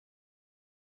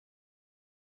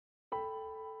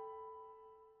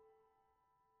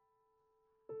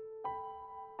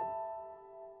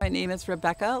My name is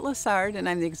Rebecca Lassard, and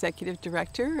I'm the Executive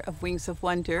Director of Wings of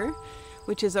Wonder,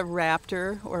 which is a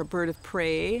raptor or a bird of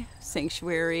prey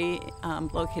sanctuary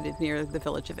located near the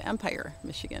village of Empire,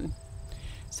 Michigan.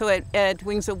 So at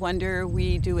Wings of Wonder,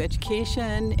 we do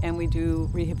education and we do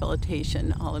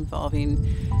rehabilitation, all involving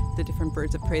the different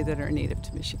birds of prey that are native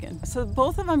to Michigan. So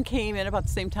both of them came in about the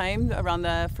same time, around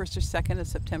the 1st or 2nd of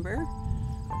September.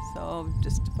 So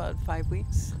just about 5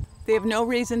 weeks. They have no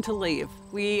reason to leave.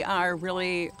 We are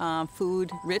really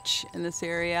food rich in this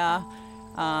area,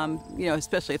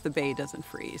 especially if the bay doesn't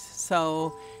freeze. So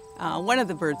one of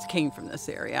the birds came from this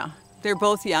area. They're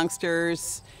both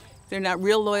youngsters. They're not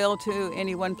real loyal to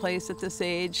any one place at this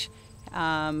age,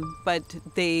 but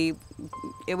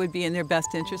it would be in their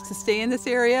best interest to stay in this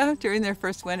area during their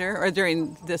first winter, or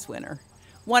during this winter.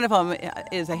 One of them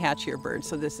is a hatchier bird,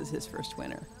 so this is his first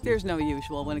winter. There's no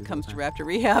usual when it comes to raptor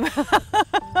rehab.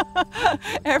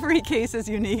 Every case is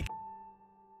unique.